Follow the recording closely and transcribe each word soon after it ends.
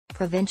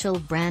provincial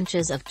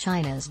branches of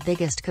China's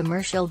biggest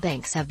commercial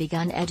banks have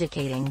begun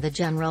educating the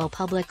general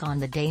public on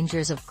the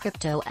dangers of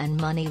crypto and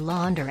money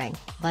laundering,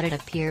 but it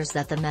appears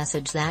that the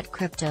message that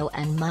crypto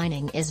and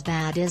mining is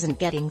bad isn't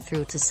getting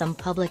through to some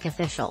public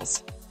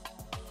officials.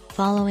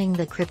 Following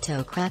the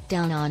crypto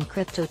crackdown on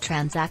crypto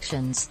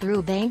transactions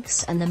through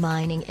banks and the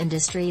mining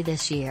industry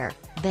this year,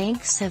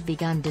 banks have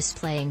begun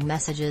displaying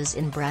messages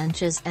in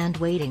branches and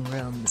waiting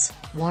rooms,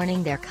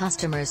 warning their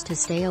customers to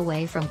stay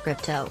away from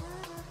crypto.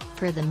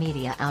 Per the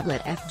media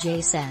outlet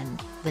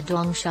FJSen, the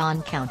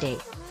Dongshan County,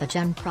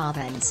 Fujian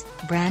Province,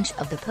 branch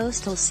of the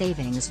Postal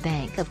Savings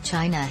Bank of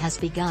China has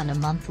begun a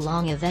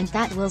month-long event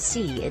that will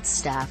see its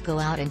staff go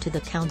out into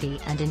the county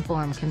and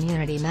inform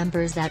community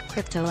members that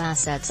crypto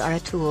assets are a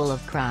tool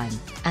of crime,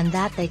 and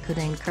that they could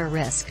incur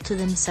risk to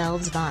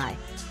themselves by.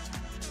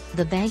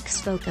 The bank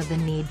spoke of the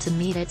need to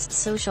meet its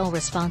social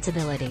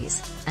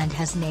responsibilities, and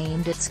has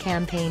named its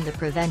campaign the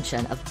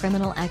Prevention of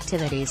Criminal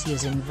Activities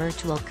Using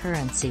Virtual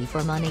Currency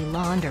for Money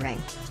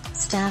Laundering.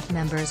 Staff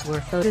members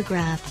were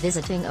photographed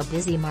visiting a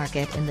busy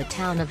market in the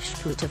town of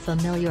Xipu to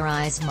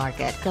familiarize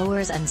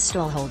market-goers and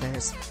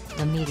stallholders.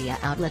 The media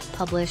outlet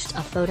published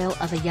a photo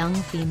of a young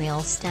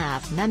female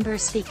staff member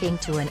speaking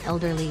to an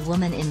elderly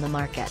woman in the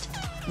market.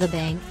 The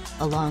bank,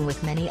 along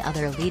with many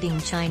other leading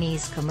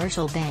Chinese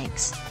commercial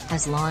banks,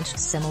 has launched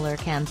similar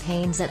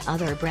campaigns at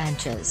other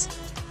branches.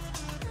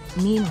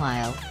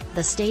 Meanwhile,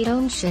 the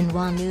state-owned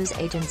Xinhua News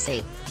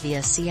Agency,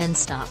 via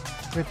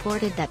CnStock,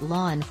 reported that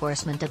law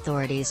enforcement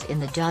authorities in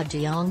the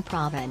Zhejiang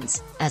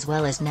Province, as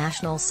well as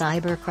national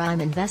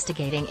cybercrime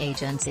investigating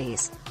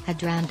agencies,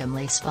 had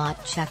randomly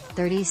spot-checked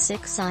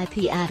 36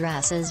 IP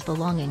addresses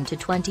belonging to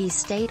 20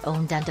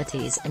 state-owned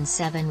entities in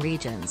 7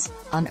 regions,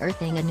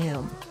 unearthing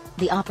anew.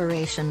 The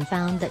operation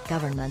found that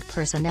government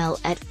personnel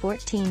at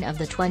 14 of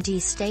the 20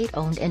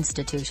 state-owned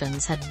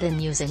institutions had been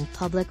using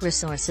public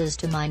resources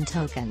to mine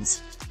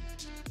tokens.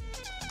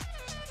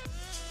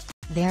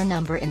 Their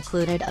number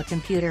included a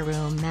computer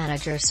room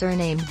manager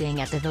surnamed Ding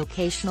at the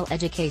Vocational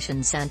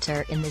Education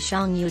Center in the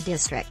Shangyu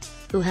District,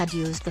 who had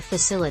used the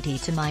facility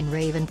to mine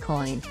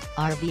ravencoin,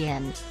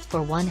 RVN,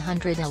 for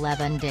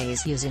 111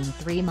 days using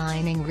 3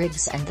 mining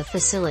rigs and the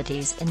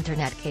facility's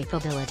internet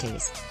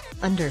capabilities.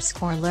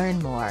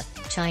 _Learn more,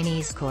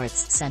 Chinese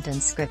courts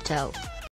sentence crypto